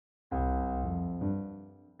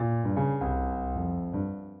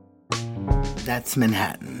That's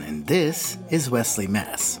Manhattan, and this is Wesley,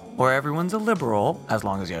 Mass. Where everyone's a liberal, as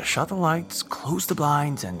long as you shut the lights, close the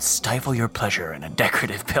blinds, and stifle your pleasure in a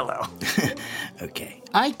decorative pillow. Okay,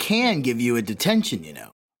 I can give you a detention, you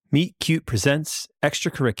know. Meet Cute presents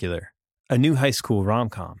Extracurricular, a new high school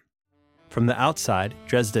rom-com. From the outside,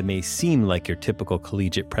 Dresda may seem like your typical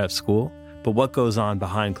collegiate prep school, but what goes on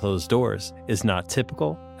behind closed doors is not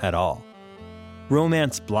typical at all.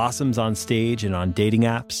 Romance blossoms on stage and on dating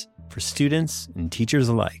apps for students and teachers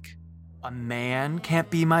alike. A man can't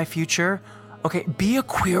be my future? Okay, be a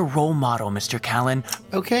queer role model, Mr. Callan.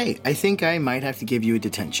 Okay, I think I might have to give you a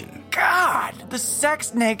detention. God, the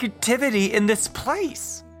sex negativity in this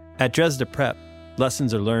place. At Dresda Prep,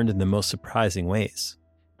 lessons are learned in the most surprising ways.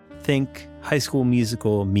 Think High School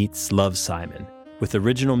Musical meets Love, Simon, with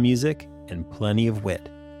original music and plenty of wit.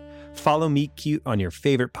 Follow Meet Cute on your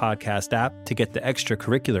favorite podcast app to get the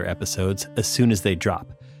extracurricular episodes as soon as they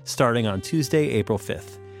drop, starting on Tuesday, April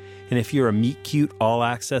 5th. And if you're a Meet Cute All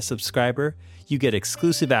Access subscriber, you get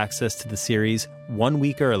exclusive access to the series 1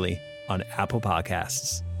 week early on Apple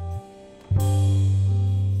Podcasts.